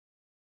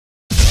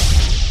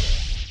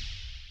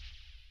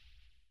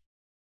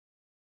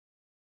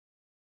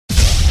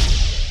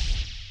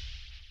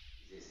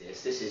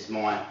This is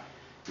my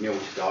meal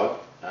to go.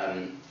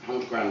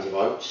 100 grams of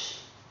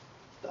oats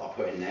that I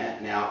put in there.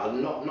 Now,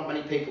 not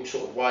many people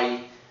sort of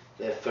weigh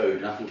their food,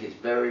 and I think it's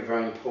very,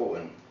 very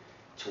important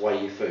to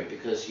weigh your food,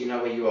 because you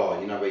know where you are,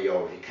 with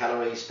your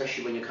calories,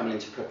 especially when you're coming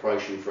into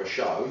preparation for a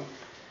show.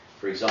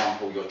 For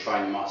example, your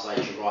trainer might say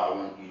to you, right, I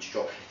want you to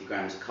drop 50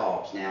 grams of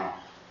carbs. Now,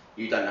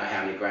 you don't know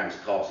how many grams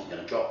of carbs you're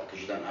going to drop,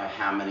 because you don't know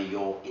how many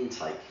your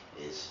intake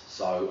is.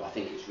 So I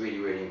think it's really,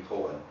 really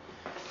important.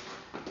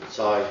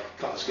 So a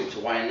couple of scoops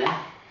of whey in there.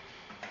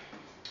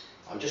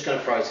 I'm just going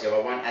to throw it together. I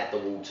won't add the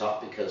water,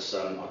 because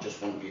I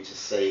just want you to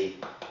see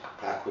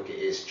how quick it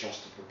is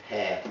just to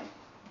prepare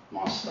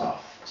my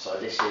stuff. So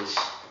this is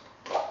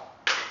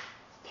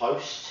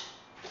post.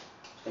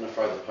 I'm going to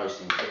throw the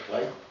post in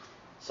quickly.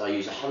 So I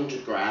use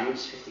 100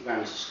 grams, 50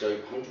 grams a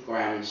scoop, 100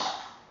 grams.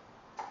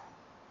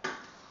 So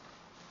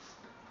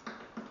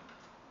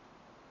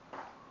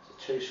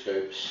 2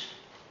 scoops.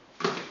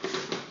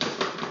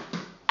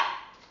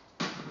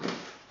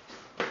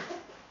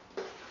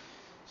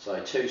 So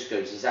 2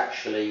 scoops is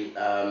actually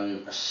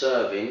a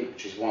serving,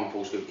 which is 1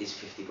 full scoop, is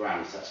 50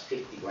 grams. That's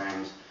 50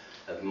 grams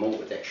of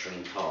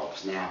maltodextrin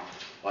carbs. Now,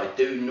 I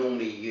do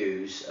normally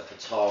use a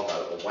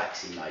Potato or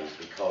waxy maize,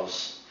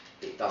 because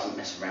it doesn't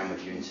mess around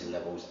with your insulin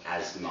levels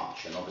as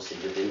much. And obviously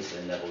with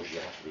insulin levels, you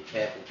have to be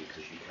careful,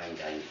 because you can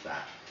gain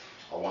fat.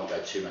 I won't go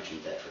too much in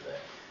depth with it.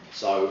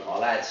 So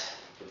I'll add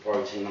the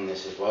protein on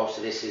this as well.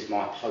 So this is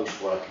my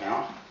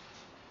post-workout,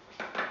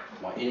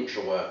 my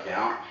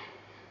intra-workout.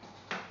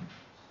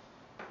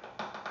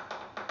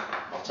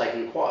 I've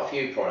taken quite a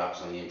few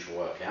products on the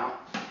intra-workout,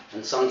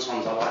 and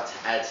sometimes I like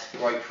to add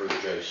grapefruit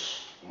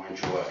juice on my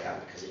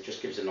intra-workout, because it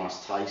just gives a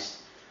nice taste.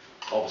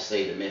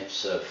 Obviously the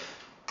myths of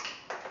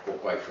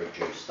what grapefruit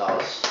juice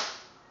does,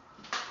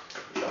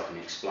 which I can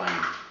explain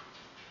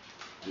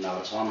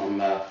another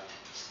time. I'm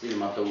stealing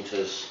my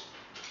daughter's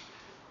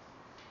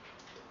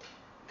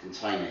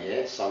container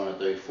here, so I'm going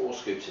to do 4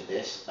 scoops of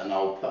this, and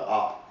I'll put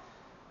up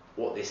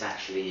what this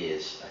actually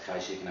is, okay,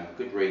 so you can have a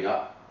good read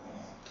up.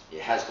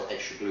 It has got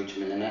extra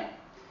glutamine in it.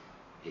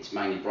 It's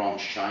mainly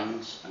branched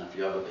chains and a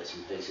few other bits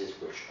and pieces,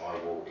 which I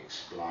will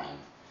explain.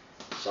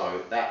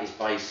 So that is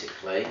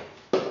basically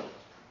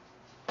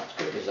as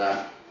quick as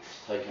that.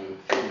 It's taken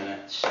a few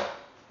minutes.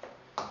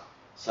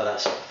 So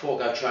that's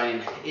before I go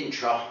training,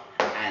 intra,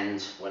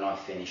 and when I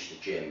finish the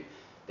gym,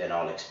 then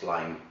I'll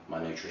explain my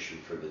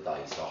nutrition through the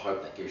day. So I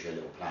hope that gives you a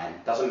little plan.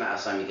 Doesn't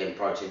matter, same again,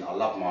 protein. I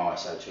love my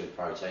ISO2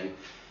 protein.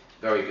 It's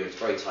very good, it's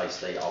very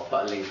tasty. I'll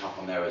put a link up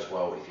on there as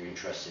well if you're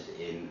interested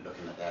in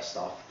looking at their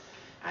stuff.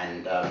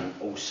 And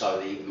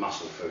also the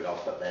muscle food, I'll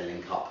put their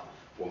link up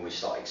when we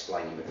start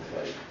explaining with the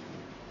food.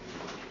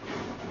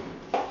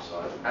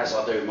 So as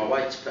I do my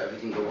weights, put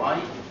everything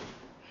away.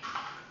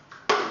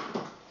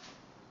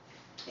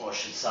 Or I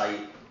should say,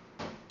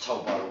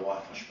 told by the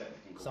wife I should put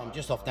everything away. So I'm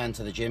just off down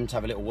to the gym to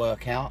have a little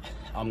workout.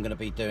 I'm going to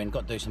be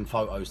got to do some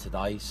photos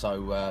today,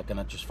 so going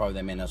to just throw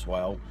them in as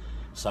well.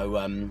 So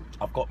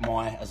I've got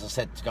my, as I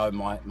said, to go,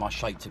 my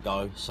shake to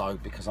go. So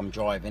because I'm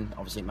driving,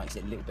 obviously it makes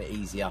it a little bit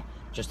easier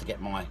just to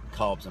get my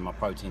carbs and my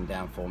protein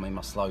down for me,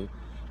 my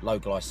low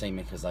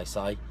glycemic, as they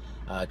say,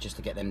 just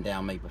to get them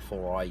down me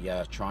before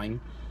I train.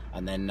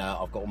 And then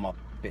I've got all my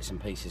bits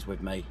and pieces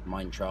with me,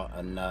 my intra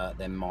and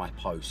then my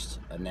post,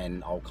 and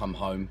then I'll come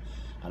home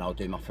and I'll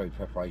do my food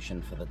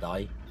preparation for the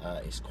day.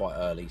 It's quite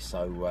early,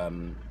 so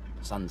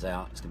sun's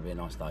out, it's going to be a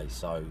nice day,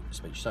 so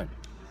speak to you soon.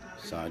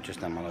 So I just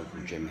done my local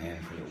gym here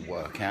for a little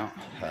workout,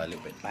 a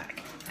little bit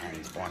back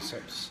and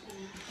biceps,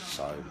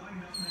 so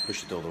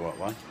push the door the right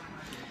way.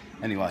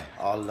 Anyway,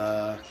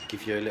 I'll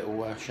give you a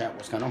little shout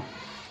what's going on.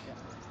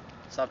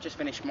 So I've just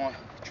finished my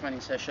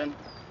training session,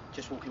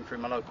 just walking through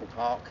my local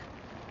park,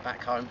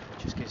 back home.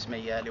 It just gives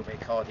me a little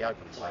bit of cardio.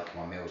 Take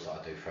my meals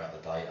that I do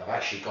throughout the day. I've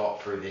actually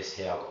got through this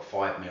here, I've got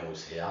 5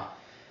 meals here.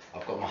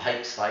 I've got my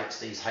hake steaks.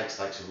 These hake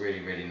steaks are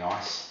really, really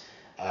nice.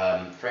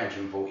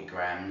 340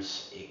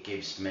 grams, it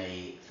gives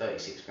me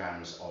 36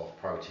 grams of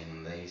protein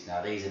in these.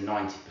 Now these are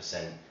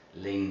 90%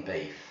 lean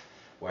beef,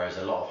 whereas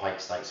a lot of hake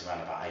steaks are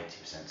around about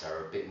 80%, so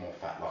they're a bit more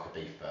fat, like a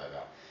beef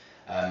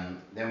burger.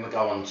 Then we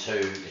go on to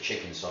the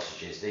chicken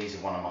sausages. These are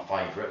one of my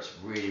favourites,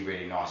 really,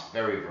 really nice,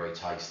 very, very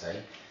tasty.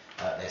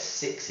 There's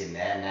 6 in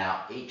there.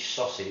 Now each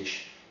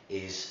sausage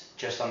is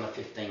just under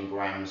 15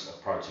 grams of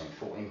protein,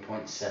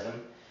 14.7.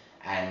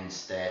 and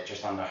they're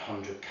just under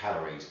 100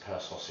 calories per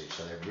sausage,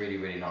 so they're really,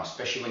 really nice,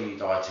 especially when you're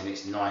dieting.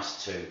 It's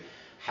nice to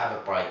have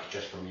a break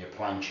just from your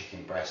plain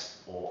chicken breast,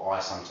 or I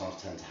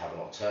sometimes tend to have a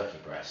lot of turkey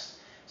breast,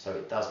 so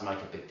it does make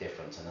a big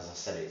difference. And as I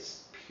said,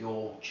 it's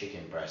pure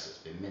chicken breast that's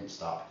been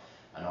minced up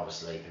and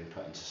obviously been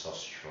put into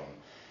sausage form.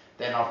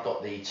 Then I've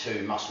got the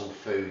 2 muscle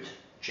food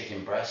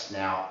chicken breasts.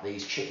 Now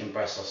these chicken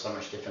breasts are so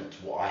much different to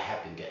what I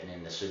have been getting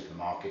in the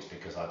supermarkets,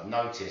 because I've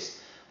noticed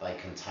they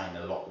contain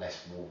a lot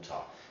less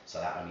water. So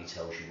that only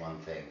tells you one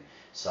thing.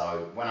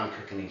 So when I'm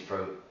cooking these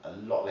through, a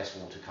lot less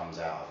water comes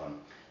out of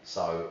them.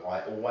 So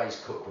I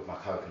always cook with my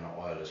coconut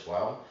oil as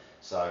well.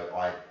 So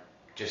I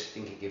just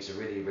think it gives a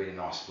really, really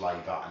nice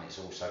flavour, and it's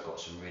also got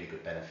some really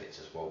good benefits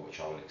as well, which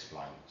I will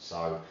explain.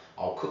 So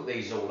I'll cook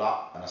these all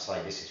up, and I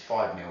say this is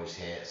 5 meals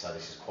here, so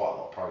this is quite a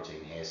lot of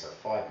protein here, so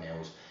 5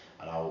 meals,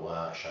 and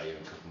I'll show you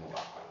and cook them all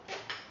up.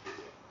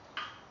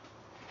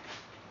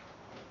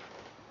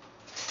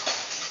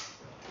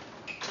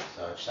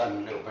 So just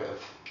adding a little bit of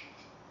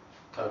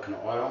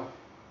coconut oil.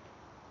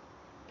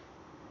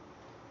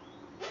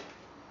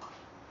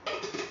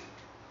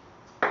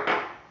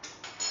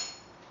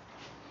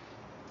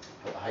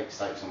 Put the hake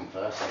steaks on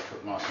first, they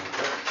cook nice and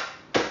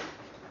quick.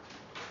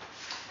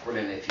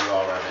 Brilliant if you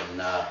are having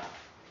a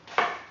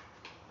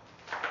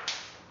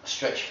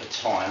stretch for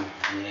time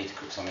and you need to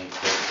cook something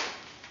quick.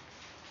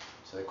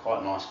 So they're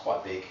quite nice,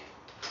 quite big.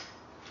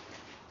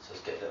 So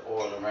let's get the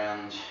oil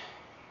around.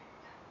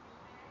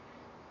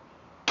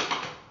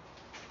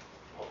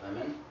 Pop them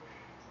in.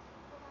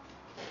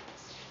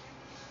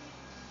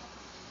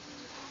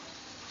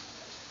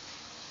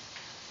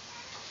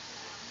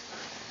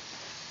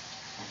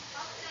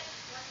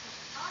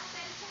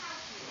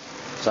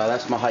 So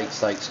that's my hake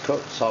steaks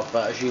cooked. So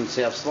as you can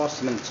see, I've sliced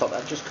them in the top.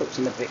 That just cooks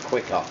them a bit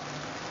quicker.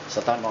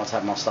 So I don't like to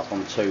have my stuff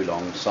on too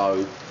long.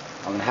 So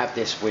I'm going to have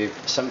this with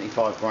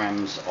 75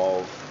 grams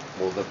of,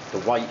 well, the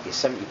weight is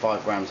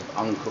 75 grams of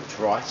uncooked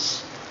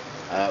rice,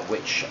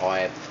 which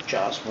I've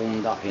just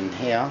warmed up in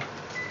here.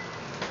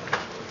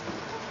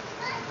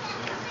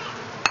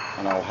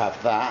 And I'll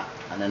have that,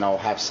 and then I'll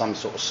have some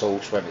sort of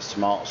sauce, whether it's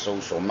tomato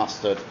sauce or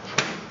mustard,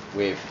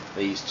 with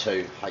these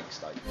 2 hake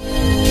steaks.